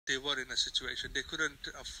they were in a situation. They couldn't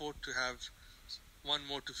afford to have one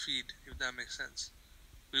more to feed, if that makes sense.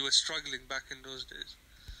 We were struggling back in those days.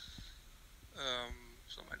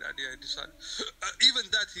 So my dad, yeah, decided. Even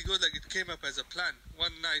that, he goes like, it came up as a plan.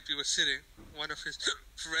 One night we were sitting, one of his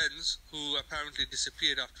friends, who apparently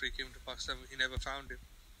disappeared after he came to Pakistan, he never found him.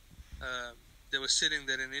 They were sitting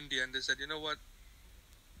there in India, and they said, you know what,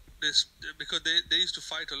 because they used to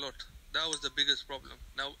fight a lot. That was the biggest problem.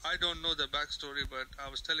 Now, I don't know the backstory, but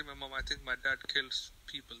I was telling my mom, I think my dad killed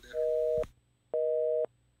people there.